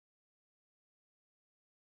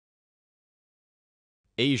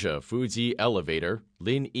Asia Fuji Elevator,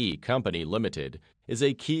 Linyi Company Limited, is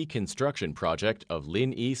a key construction project of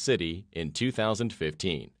Linyi City in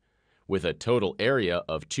 2015, with a total area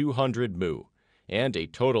of 200 mu and a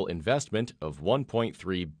total investment of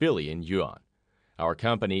 1.3 billion yuan. Our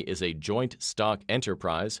company is a joint stock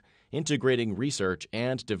enterprise integrating research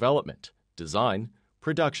and development, design,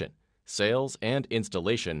 production, sales and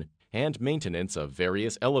installation, and maintenance of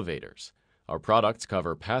various elevators. Our products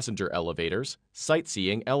cover passenger elevators,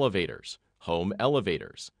 sightseeing elevators, home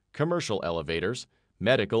elevators, commercial elevators,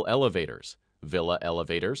 medical elevators, villa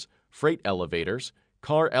elevators, freight elevators,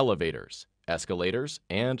 car elevators, escalators,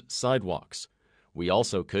 and sidewalks. We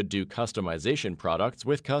also could do customization products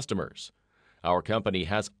with customers. Our company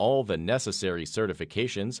has all the necessary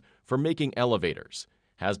certifications for making elevators,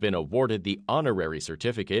 has been awarded the honorary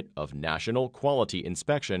certificate of National Quality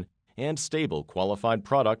Inspection and Stable Qualified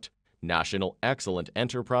Product, National Excellent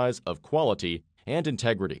Enterprise of Quality and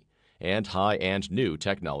Integrity, and High and New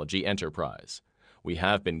Technology Enterprise. We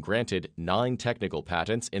have been granted 9 technical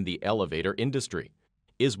patents in the elevator industry,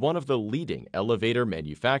 is one of the leading elevator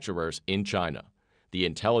manufacturers in China. The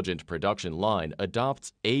intelligent production line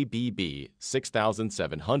adopts ABB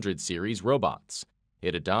 6700 series robots.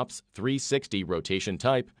 It adopts 360 rotation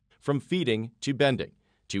type from feeding to bending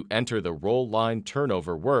to enter the roll line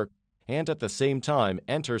turnover work, and at the same time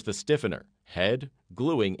enters the stiffener, head,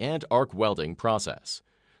 gluing, and arc welding process.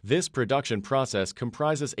 This production process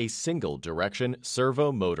comprises a single direction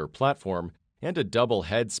servo motor platform and a double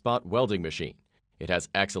head spot welding machine. It has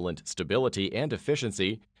excellent stability and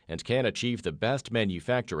efficiency and can achieve the best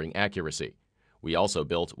manufacturing accuracy. We also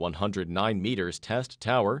built 109 meters test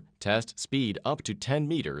tower, test speed up to 10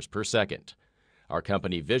 meters per second. Our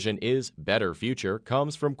company vision is better future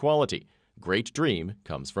comes from quality. Great dream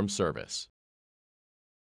comes from service.